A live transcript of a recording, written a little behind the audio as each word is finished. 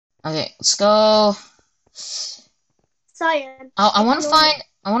Okay, let's go. Cyan. I want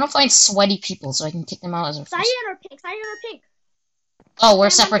to find sweaty people so I can kick them out as a Cyan first. or pink? Cyan or pink? Oh, we're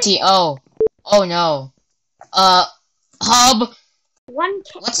separate team. Oh no. Hub.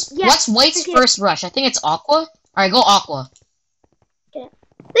 What's White's first rush? I think it's Aqua. Alright, go Aqua. Okay.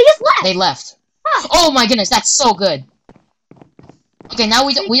 They just left. They left. Huh. Oh my goodness, that's so good. Okay, now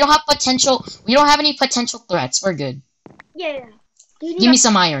we don't have potential. We don't have any potential threats. We're good. Yeah. Give me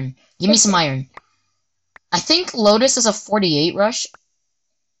some iron. Give me some iron. I think Lotus is a 48 rush.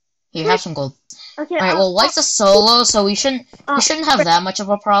 Here, have some gold. Okay. Alright, well, White's a solo, so we shouldn't have that much of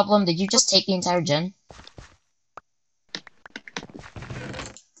a problem. Did you just take the entire gen?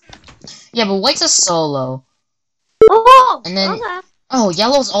 Yeah, but White's a solo. Oh! And then, okay. oh,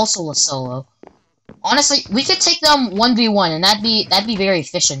 Yellow's also a solo. Honestly, we could take them 1v1, and that'd be very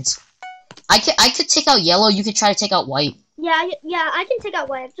efficient. I could take out Yellow. You could try to take out White. Yeah, I can take out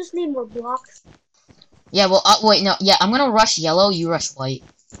White. I just need more blocks. Yeah, well, wait, no, yeah, I'm gonna rush Yellow. You rush White.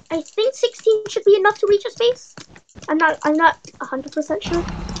 I think 16 should be enough to reach his base. I'm not 100% sure.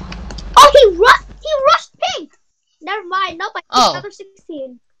 Oh, he rushed pink. Never mind. Nope, I think another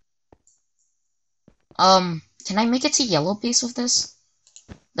 16. Can I make it to Yellow base with this?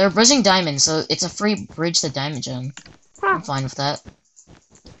 They're bridging diamond, so it's a free bridge to diamond gen. Huh. I'm fine with that.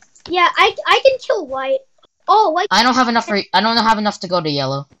 Yeah, I can kill White. Oh, White. I don't have enough to go to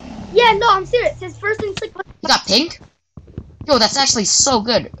Yellow. Yeah, no, I'm serious. His first instinct was. You got pink? Yo, that's actually so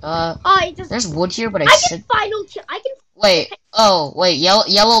good. There's wood here, but I should. Final kill. I can. Wait. Oh, wait.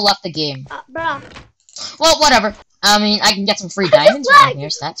 Yellow left the game. Bruh. Well, whatever. I mean, I can get some free diamonds around here.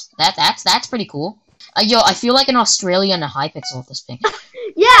 So that's pretty cool. Yo, I feel like an Australian Hypixel with this pink.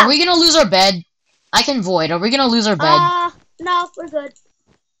 Yeah. Are we gonna lose our bed? I can void. Are we gonna lose our bed? No, we're good.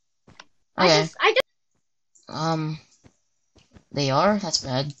 Okay. I just. They are? That's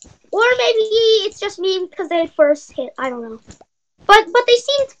bad. Or maybe it's just me because they first hit. I don't know. But they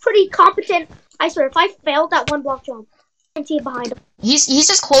seemed pretty competent. I swear, if I failed that one block jump, I can see it behind him. He's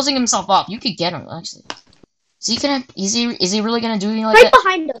just closing himself off. You could get him actually. Is he really gonna do anything like that? Right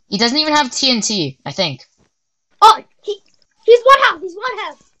behind him. He doesn't even have TNT, I think. Oh, he's one health. He's one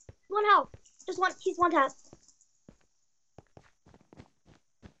health. One health. He's one health.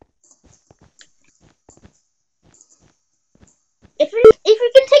 If we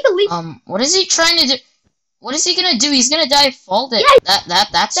can take a leap. What is he trying to do? What is he gonna do? He's gonna die faulted. Yeah,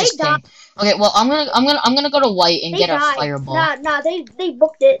 that's just pink. Okay, well I'm gonna go to White and get a fireball. Nah, they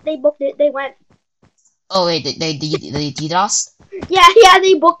booked it. They booked it. They went. Oh wait, they DDoSed? Yeah,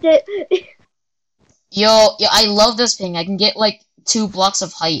 they booked it. Yo, I love this ping. I can get like 2 blocks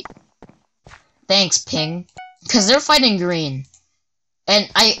of height. Thanks, ping. Cause they're fighting green, and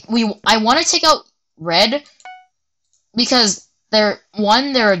I want to take out red because they're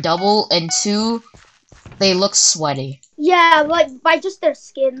a double, and 2, they look sweaty. Yeah, like by just their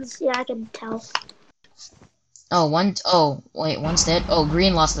skins. Yeah, I can tell. Oh, wait, one's dead. Oh,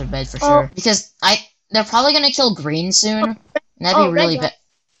 green lost their bed for sure. Because they're probably gonna kill green soon. And that'd be really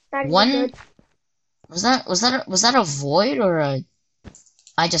bad. One, was that a void or a?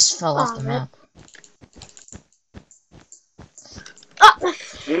 I just fell off the map. Oh,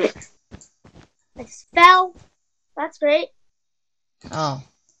 I fell. That's great. Oh.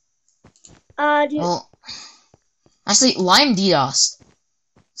 Well, actually, Lime DDoSed.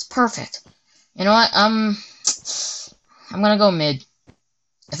 It's perfect. You know what? I'm gonna go mid.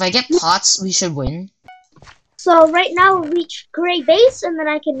 If I get pots, we should win. So right now we'll reach gray base, and then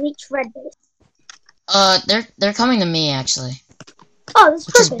I can reach red base. They're coming to me actually. Oh, that's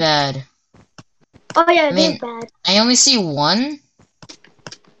perfect. Which is bad. Oh yeah, it is bad. I only see one.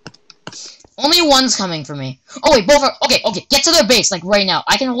 Only one's coming for me. Oh wait, both are okay. Get to their base like right now.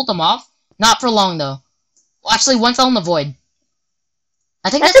 I can hold them off. Not for long though. Well, actually, one fell in the void.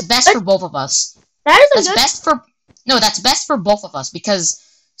 I think that's best for both of us. That's best for both of us because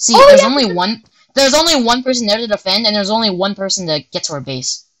see, there's only one. There's only one person there to defend, and there's only one person to get to our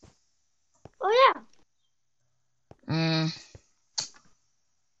base. Oh yeah.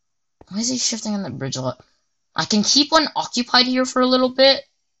 Why is he shifting on the bridge a lot? I can keep one occupied here for a little bit.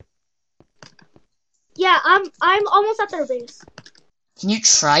 Yeah, I'm almost at their base. Can you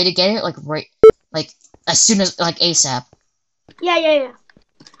try to get it as soon as ASAP? Yeah.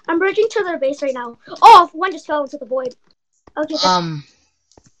 I'm bridging to their base right now. Oh, one just fell into the void. Okay.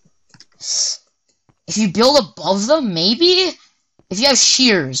 If you build above them, maybe. If you have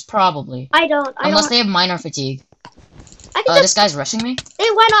shears, probably. I don't. Unless they have minor fatigue. This guy's rushing me. They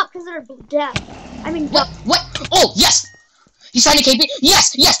went up because they're deaf. I mean. What? Oh yes. He's trying to cape me.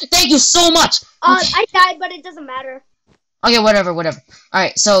 Yes. Thank you so much. I died, but it doesn't matter. Okay, whatever.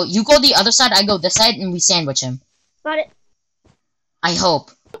 Alright, so you go the other side, I go this side, and we sandwich him. Got it. I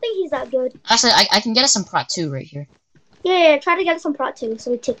hope. I don't think he's that good. Actually, I can get us some prot 2 right here. Yeah, try to get some prot 2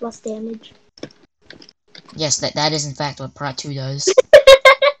 so we take less damage. Yes, that is in fact what prot 2 does.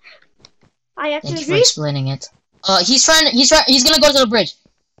 I actually Thank you agree. for explaining it. He's gonna go to the bridge.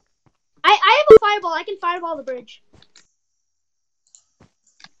 I have a fireball. I can fireball the bridge.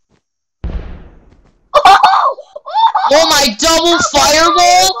 Oh my, double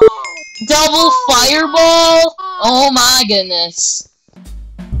fireball! Double fireball! Oh my goodness.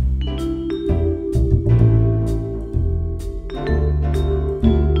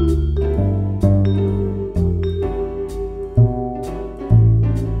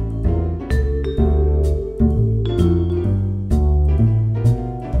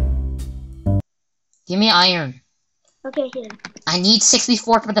 Give me iron. Okay, here. I need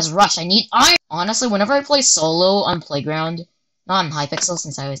 64 for this rush. I need iron. Honestly, whenever I play solo on Playground, not on Hypixel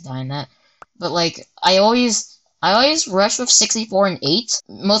since I always die in that, but like I always rush with 64 and 8,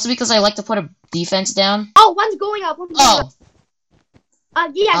 mostly because I like to put a defense down. Oh, one's going up. One's going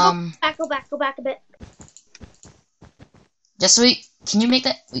up. Yeah, go back a bit. Just so can you make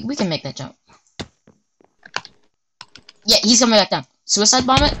that? We can make that jump. Yeah, he's coming back down. Suicide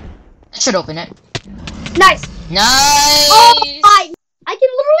bomb it. That should open it. Nice. Nice. Oh my! I can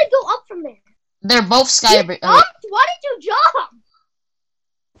literally go up from there. They're both sky. Why did you jump?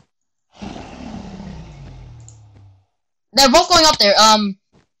 They're both going up there. I'm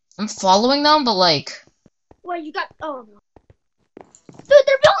following them, but like. Well, you got. Oh no. Dude,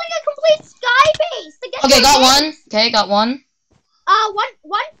 they're building a complete sky base to get. Okay, got one. Okay, got one.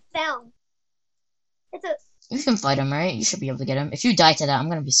 One fell. It's a. You can fight him, right? You should be able to get him. If you die to that, I'm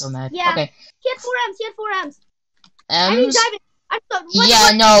gonna be so mad. Yeah. Okay. He had 4 M's. He had 4 M's. M's?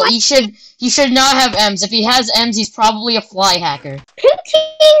 Yeah, no, he should not have M's. If he has M's, he's probably a fly hacker. Pink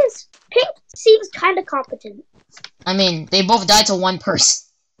seems kind of competent. I mean, they both died to one person.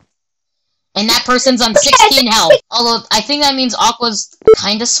 And that person's on 16 health. Although, I think that means Aqua's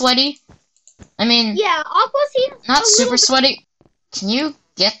kinda sweaty. I mean... Yeah, Aqua seems not super sweaty. Can you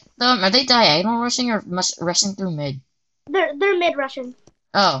get them? Are they diagonal rushing or rushing through mid? They're mid rushing.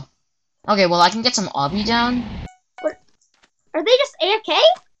 Oh. Okay, well, I can get some obby down. Are they just AFK?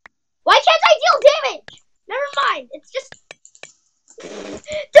 Why can't I deal damage? Never mind. It's just... Dude,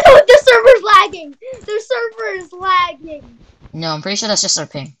 the server's lagging. The server is lagging. No, I'm pretty sure that's just our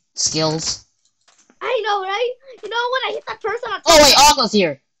ping. Skills. I know, right? You know when I hit that person on top. Oh, wait, Aqua's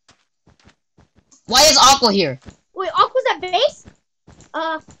here. Why is Aqua here? Wait, Aqua's at base?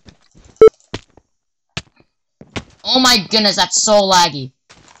 Oh my goodness, that's so laggy.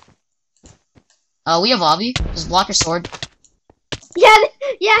 We have obby. Just block your sword. Yeah,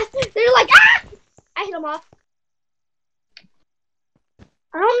 they're like, ah! I hit him off.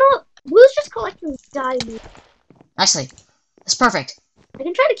 I don't know. Blue's just collecting diamonds. Actually, it's perfect. I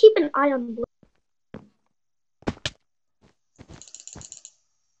can try to keep an eye on Blue.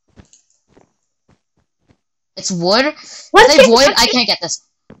 It's wood? If they void, I can't get this.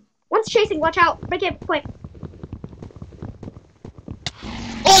 One's chasing, watch out. Break it, quick.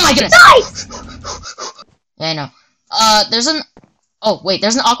 Oh my goodness! Nice! Yeah, I know. There's an... Oh, wait,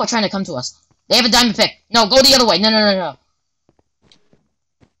 there's an Aqua trying to come to us. They have a diamond pick. No, go the other way. No.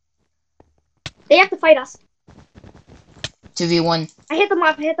 They have to fight us. 2v1. I hit them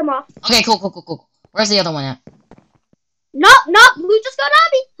off. Okay, cool. Where's the other one at? No, Blue just got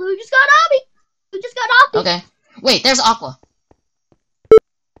obby. Okay. Wait, there's Aqua.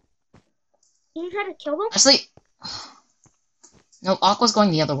 Can you try to kill them? Actually... No, Aqua's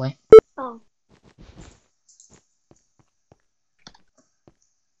going the other way. Oh.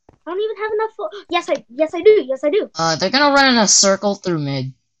 I don't even have enough. Yes, I do. They're gonna run in a circle through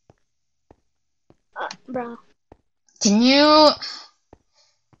mid. Bro. Can you... Are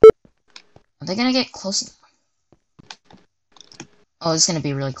they gonna get close? Oh, it's gonna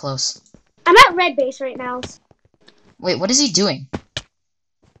be really close. I'm at red base right now. Wait, what is he doing?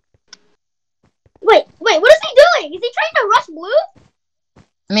 Wait, what is he doing? Is he trying to rush Blue?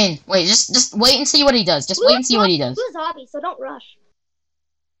 I mean, wait, just wait and see what he does. Just wait and see what he does. Blue's obby, so don't rush.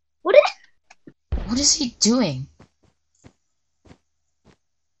 What is he doing?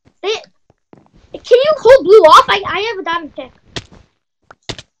 Can you hold Blue off? I have a diamond pick.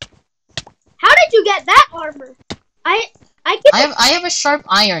 How did you get that armor? I have a sharp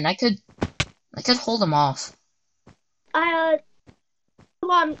iron. I could hold him off. Come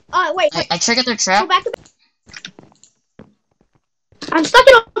on. Wait. I triggered their trap. Go back to... I'm stuck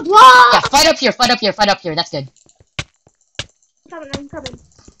in a block. Yeah, fight up here. That's good. I'm coming.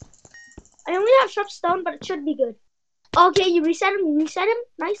 I only have sharp stone, but it should be good. Okay, you reset him.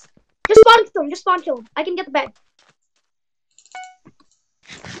 Nice. Just spawn kill him. I can get the bed.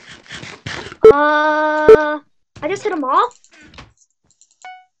 I just hit him off.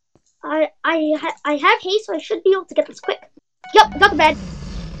 I have haste, so I should be able to get this quick. Yep, got the bed.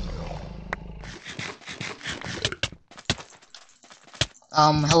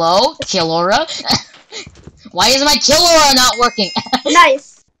 Hello? Killora? Why is my Killora not working?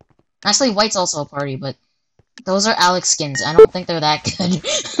 Nice. Actually, White's also a party, but those are Alex skins. I don't think they're that good.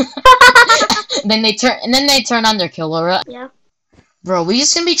 then they turn on their Killora. Yeah. Bro, we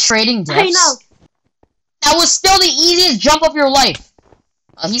just gonna be trading deaths? I know. That was still the easiest jump of your life.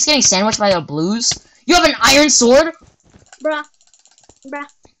 He's getting sandwiched by the blues. You have an iron sword? Bruh,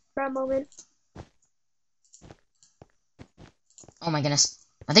 moment. Oh my goodness.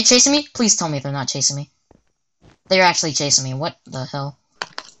 Are they chasing me? Please tell me they're not chasing me. They're actually chasing me. What the hell?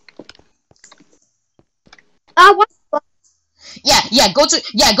 What? Go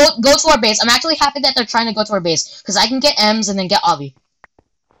to our base. I'm actually happy that they're trying to go to our base, because I can get M's and then get Obby.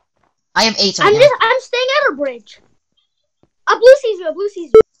 I have 8 right now. I'm staying at our bridge. A blue sees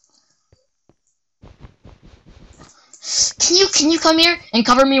you. Can you come here and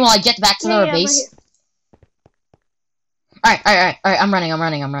cover me while I get back to our base? Alright, I'm running.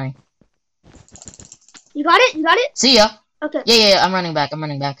 You got it? See ya. Okay. Yeah, I'm running back. I'm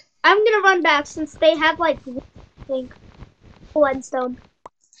gonna run back since they have, like, I think, endstone.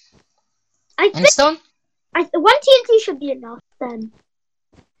 Endstone? One TNT should be enough, then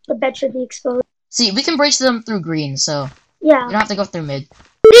the bed should be exposed. See, we can breach them through green, so yeah. you don't have to go through mid.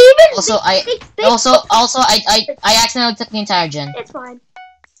 Also, I accidentally took the entire gen. It's fine.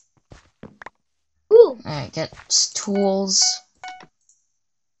 Ooh. Alright, get tools.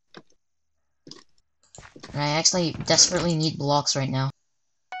 I actually desperately need blocks right now.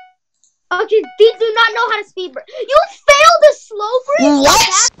 Okay, they do not know how to speed break. You failed the slow break?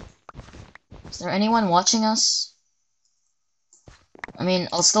 What? Is there anyone watching us? I mean,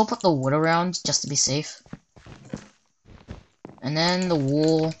 I'll still put the wood around just to be safe. And then the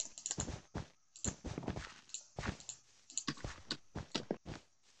wool.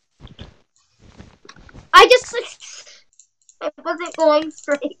 It wasn't going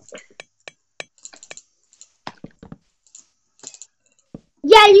straight.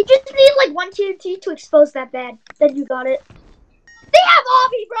 Yeah, you just need like one TNT to expose that bed. Then you got it. They have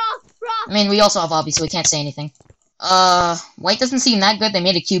Obby, bro. I mean, we also have Obby, so we can't say anything. White doesn't seem that good. They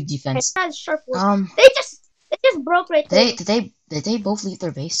made a cube defense. They just broke right there. Did they both leave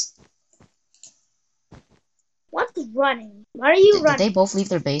their base? One's running. Why are you running? Did they both leave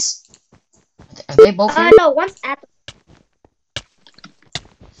their base? Are they both here? No, one's at the...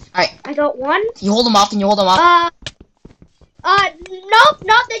 Alright. I got one. Can you hold them off? Nope,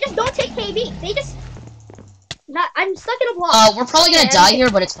 they just don't take KB. They just... I'm stuck in a block. We're probably gonna die here,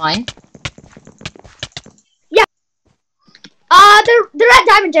 but it's fine. Yeah. They're at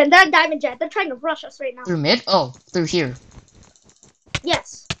Diamond Gen. They're trying to rush us right now. Through mid? Oh, through here.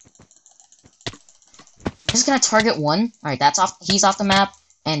 Yes. I'm just gonna target one. Alright, that's off. He's off the map.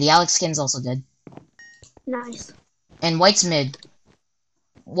 And the Alex skin's also dead. Nice. And White's mid.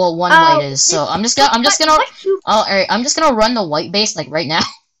 Well, one White is. So I'm just gonna run the White base like right now.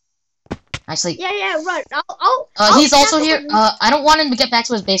 Actually. Yeah, run. He's also here. I don't want him to get back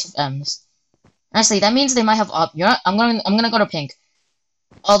to his base with M's. Actually, that means they might have up. You know what? I'm gonna go to pink.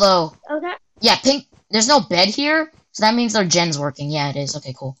 Although. Okay. Yeah, pink. There's no bed here, so that means their gen's working. Yeah, it is.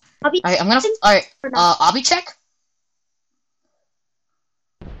 Okay, cool. Alright, I'm gonna. Alright. Obby check.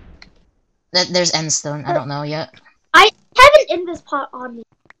 There's endstone. I don't know yet. I have an invis pot on me.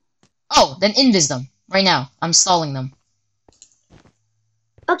 Oh, then invis them right now. I'm stalling them.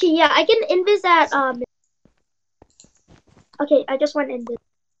 Okay, yeah, I can invis at Okay, I just went invis.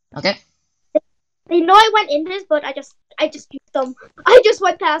 Okay. They know I went invis, but I just used them. I just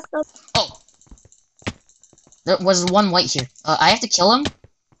went past them. Oh. There was one White here. I have to kill him.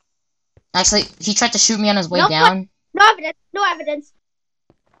 Actually, he tried to shoot me on his way down. No evidence.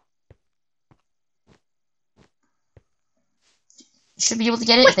 Should be able to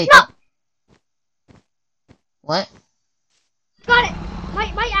get it if they don't. What? Got it.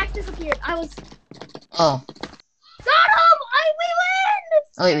 My axe disappeared. I was. Oh. Got him! We win!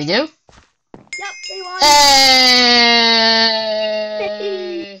 Oh wait, we do? Yep, we won.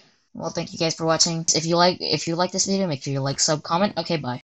 Hey! Well, thank you guys for watching. If you like this video, make sure you like, sub, comment. Okay, bye.